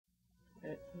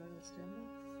Okay, can I understand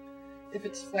that? If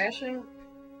it's flashing,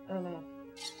 I don't know.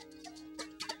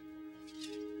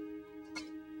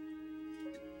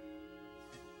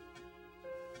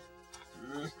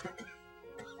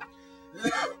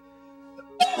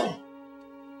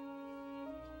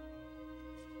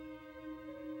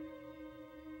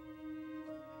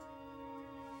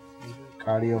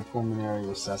 Cardiopulmonary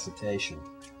resuscitation.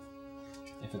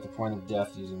 If at the point of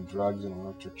death, using drugs and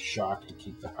electric shock to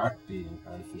keep the heart beating,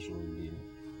 artificially beating.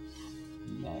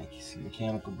 Yikes.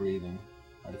 Mechanical breathing,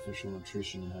 artificial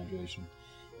nutrition and hydration.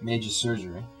 Major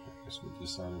surgery. I guess we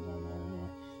decided on that anyway.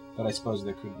 But I suppose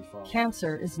there could be follow-up.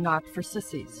 Cancer is not for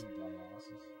sissies.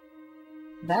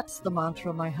 That's the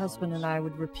mantra my husband and I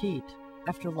would repeat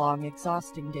after long,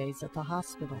 exhausting days at the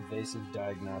hospital. Invasive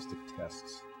diagnostic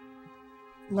tests.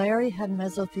 Larry had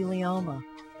mesothelioma,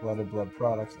 Blood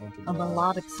products, antibiotics. a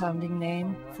melodic-sounding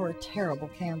name for a terrible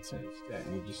cancer.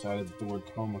 And we've decided that the word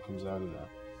coma comes out of that.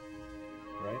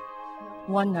 Right?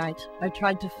 One night, I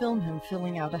tried to film him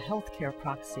filling out a healthcare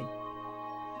proxy.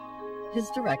 His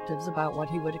directives about what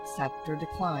he would accept or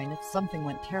decline if something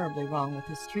went terribly wrong with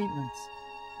his treatments.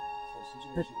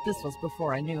 But this was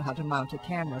before I knew how to mount a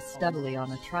camera steadily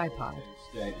on a tripod.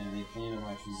 And the opinion of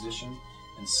my physician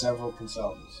and several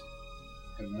consultants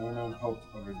have no known hope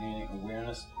of regaining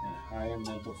awareness and higher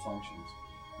mental functions,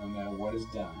 no matter what is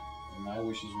done. And my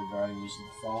wishes regarding use of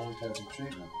the following type of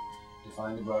treatment,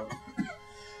 defined above,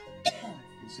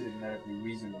 considered medically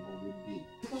reasonable, would be.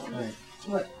 Right.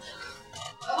 What?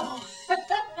 Oh.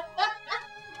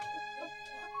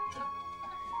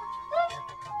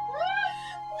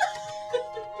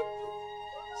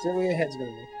 See where your head's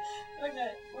gonna be.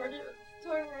 Okay, where do you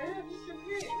turn my head should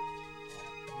be?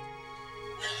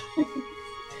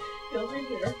 He'll be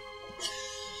here.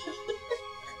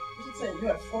 You should say you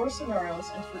have 4 scenarios,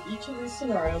 and for each of these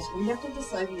scenarios, we have to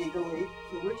decide legally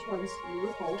for which ones you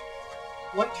would hold,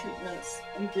 what treatments,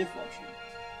 and give what treatment.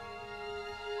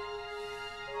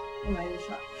 Am I in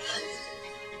shock?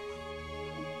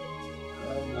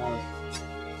 No.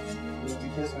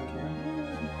 Because I can't.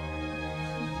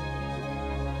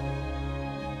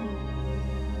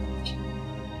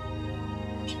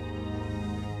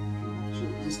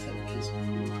 Just have a kiss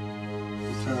before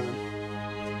Determine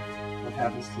what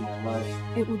happens to my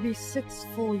life. It would be 6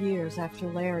 full years after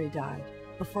Larry died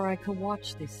before I could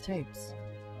watch these tapes.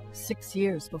 6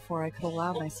 years before I could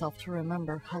allow myself to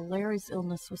remember how Larry's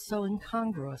illness was so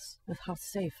incongruous with how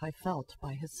safe I felt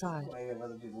by his side. I have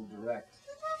other people direct.